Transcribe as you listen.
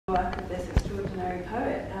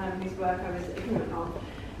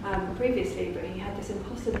previously, but he had this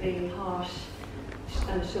impossibly harsh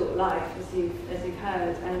and short life, as you've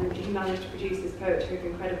heard, and he managed to produce this poetry of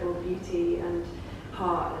incredible beauty and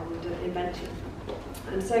heart and invention.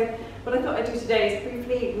 And so what I thought I'd do today is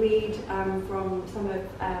briefly read from some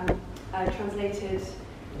of translated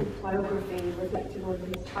biography reflecting on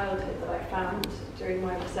his childhood that I found during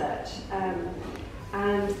my research,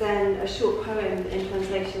 and then a short poem in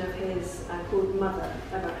translation of his called Mother,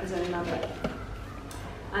 about his own mother,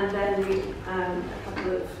 and then read a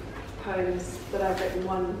couple of poems that I've written,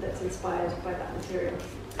 one that's inspired by that material.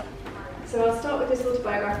 So I'll start with this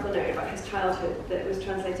autobiographical note about his childhood that was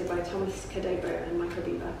translated by Thomas Cadebo and Michael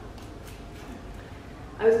Bieber.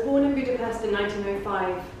 I was born in Budapest in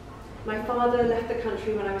 1905. My father left the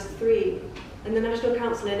country when I was 3, and the National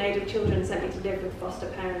Council in Aid of Children sent me to live with foster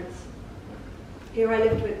parents. Here I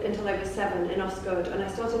lived until I was 7 in Osgod, and I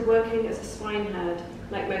started working as a swineherd,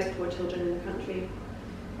 like most poor children in the country.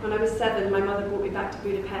 When I was 7, my mother brought me back to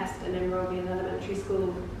Budapest and enrolled me in elementary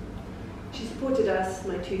school. She supported us,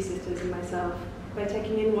 my 2 sisters and myself, by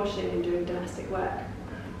taking in washing and doing domestic work.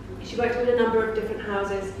 She worked in a number of different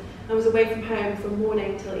houses and was away from home from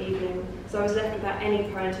morning till evening, so I was left without any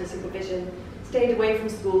parental supervision, stayed away from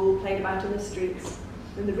school, played about in the streets.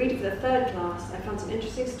 In the read of the 3rd class, I found some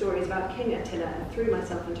interesting stories about King Attila and threw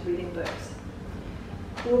myself into reading books.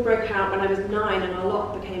 War broke out when I was 9 and our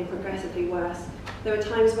lot became progressively worse. There were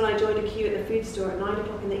times when I joined a queue at the food store at 9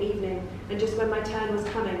 o'clock in the evening, and just when my turn was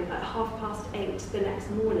coming, at 8:30 the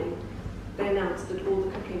next morning, they announced that all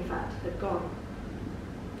the cooking fat had gone.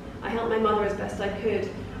 I helped my mother as best I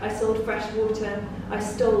could. I sold fresh water, I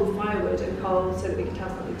stole firewood and coal so that we could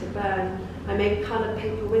have something to burn. I made coloured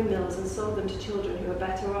paper windmills and sold them to children who were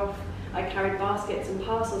better off. I carried baskets and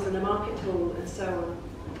parcels in the market hall, and so on.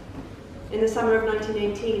 In the summer of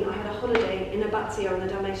 1918, I had a holiday in Abatzia on the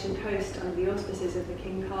Dalmatian coast under the auspices of the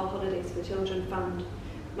King Carl Holidays for Children Fund.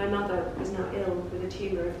 My mother was now ill with a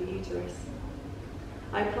tumour of the uterus.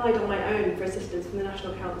 I applied on my own for assistance from the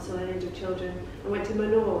National Council in Aid of Children and went to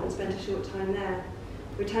Manor and spent a short time there.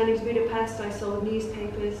 Returning to Budapest, I sold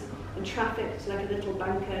newspapers and trafficked like a little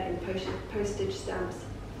banker in postage stamps,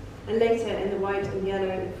 and later in the white and yellow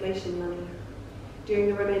inflation money. During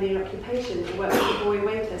the Romanian occupation, I worked as a boy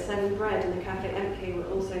waiter selling bread in the Cafe MK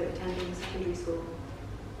while also attending secondary school.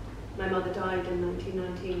 My mother died in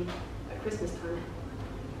 1919 at Christmas time.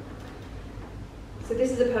 So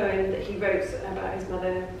this is a poem that he wrote about his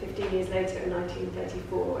mother 15 years later in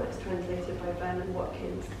 1934, and it's translated by Vernon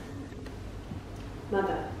Watkins.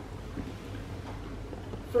 Mother.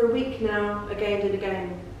 For a week now, again and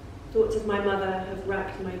again, thoughts of my mother have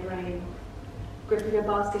racked my brain. Gripping a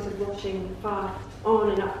basket of washing, far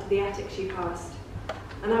on and up to the attic she passed.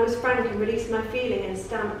 And I was frank and released my feeling in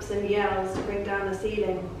stamps and yells to bring down the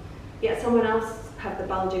ceiling. Yet someone else had the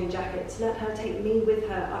bulging jackets, let her take me with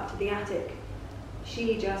her up to the attic.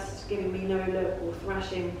 She, just giving me no look or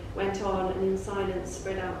thrashing, went on and in silence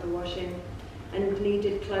spread out the washing, and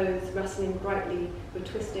kneaded clothes rustling brightly were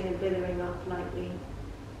twisting and billowing up lightly.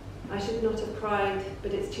 I should not have cried,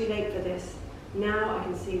 but it's too late for this. Now I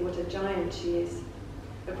can see what a giant she is.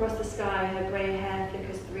 Across the sky, her grey hair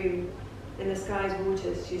flickers through. In the sky's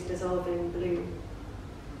waters, she's dissolving blue.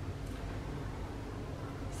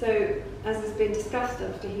 So, as has been discussed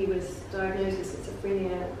after he was diagnosed with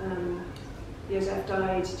schizophrenia, Jozsef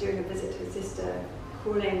died during a visit to his sister,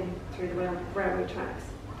 crawling through the railway tracks.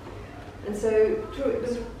 And so, it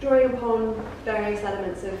was drawing upon various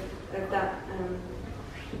elements of that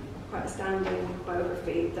quite astounding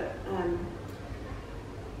biography that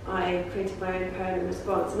I created my own poem in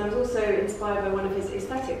response. And I was also inspired by one of his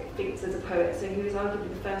aesthetic feats as a poet. So he was arguably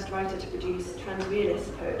the first writer to produce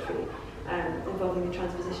trans-realist poetry involving the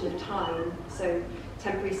transposition of time. So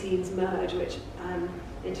temporary scenes merge, which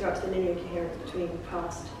interrupts the linear coherence between the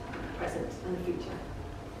past, the present, and the future.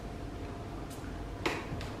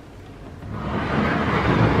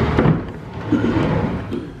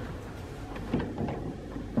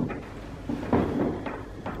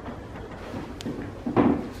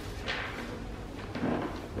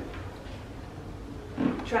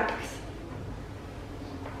 Tracks.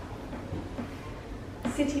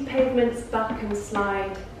 City pavements buck and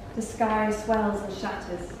slide, the sky swells and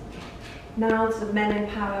shatters. Mouths of men in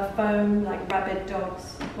power foam like rabid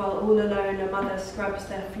dogs, while all alone a mother scrubs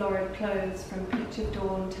their florid clothes from peach of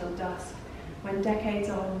dawn till dusk, when decades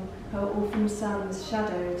on, her orphan son's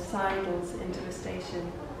shadow sidles into a station.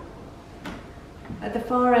 At the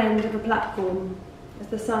far end of a platform, as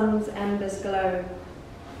the sun's embers glow,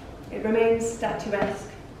 it remains statuesque,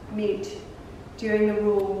 mute, during the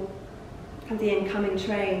roar of the incoming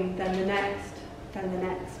train, then the next, then the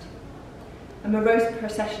next. a morose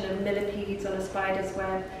procession of millipedes on a spider's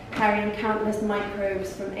web, carrying countless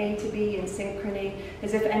microbes from A to B in synchrony,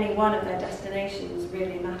 as if any one of their destinations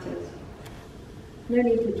really matters. No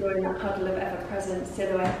need to join that huddle of ever-present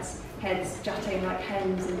silhouettes, heads jutting like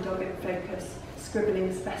hens in dogged focus,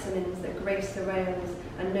 scribbling specimens that grace the rails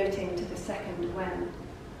and noting to the second when.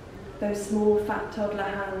 Those small, fat toddler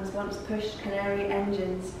hands once pushed canary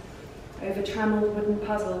engines over trammelled wooden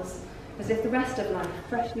puzzles, as if the rest of life,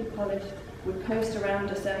 freshly polished, would coast around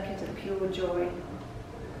a circuit of pure joy.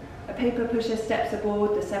 A paper pusher steps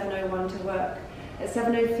aboard the 701 to work. At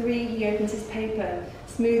 7:03 he opens his paper,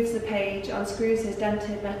 smooths the page, unscrews his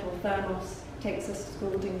dented metal thermos, takes a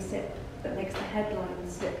scalding sip that makes the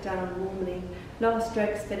headlines slip down warmly. Last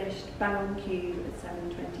dregs finished, bang on cue at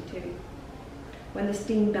 7:22. When the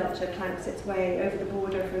steam belcher clanks its way over the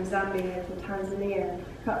border from Zambia to Tanzania,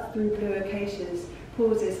 cuts through blue acacias,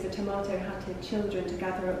 pauses for tomato-hatted children to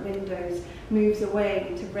gather at windows, moves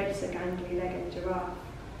away to brace a gangly-legged giraffe.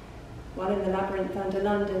 While in the labyrinth under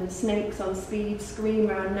London, snakes on speed scream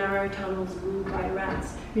round narrow tunnels ruled by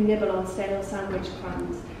rats who nibble on stale sandwich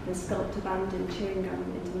crumbs and sculpt abandoned chewing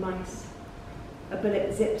gum into mice. A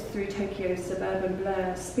bullet zips through Tokyo's suburban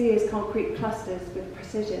blur, spears concrete clusters with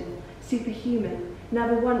precision, superhuman,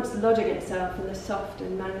 never once lodging itself in the soft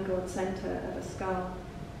and mangled centre of a skull.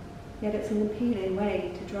 Yet it's an appealing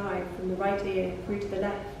way to drive from the right ear through to the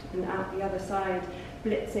left and out the other side,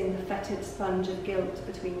 blitzing the fetid sponge of guilt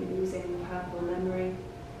between oozing purple memory.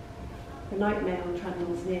 The night mail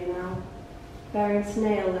trundles near now, bearing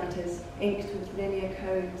snail letters inked with linear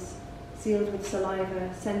codes, sealed with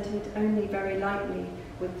saliva, scented only very lightly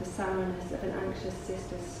with the sourness of an anxious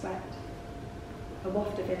sister's sweat. A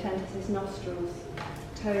waft of it enters his nostrils,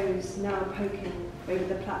 toes now poking over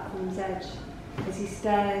the platform's edge, as he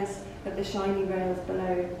stares at the shiny rails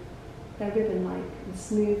below. They're ribbon-like and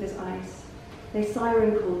smooth as ice. They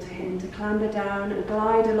siren call to him to clamber down and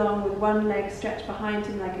glide along with one leg stretched behind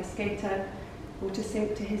him like a skater, or to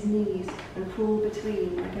sink to his knees and crawl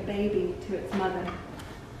between like a baby to its mother.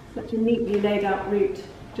 Such a neatly laid out route.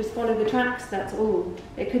 Just follow the tracks, that's all.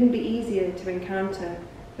 It couldn't be easier to encounter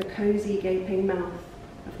the cosy gaping mouth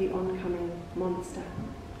of the oncoming monster.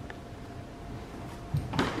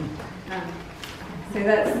 So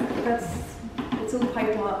it's all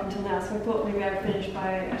piped up until now, so I thought maybe I would finish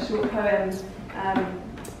by a short poem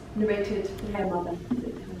narrated by her mother.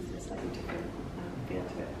 It has a slightly different feel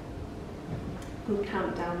to it, called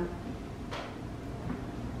Countdown.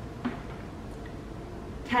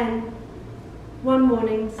 10. One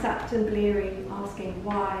morning, sapped and bleary, asking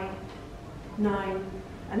why. 9.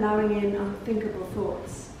 Allowing in unthinkable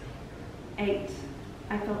thoughts. 8.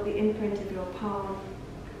 I felt the imprint of your palm.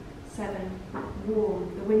 7.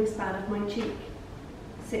 Warm, the wingspan of my cheek.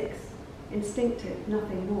 6. Instinctive,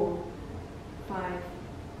 nothing more. 5.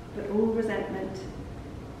 But all resentment.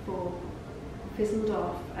 4. Fizzled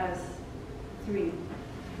off as 3.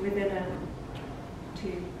 Within a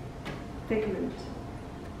 2. Figment.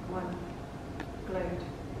 1. Glowed.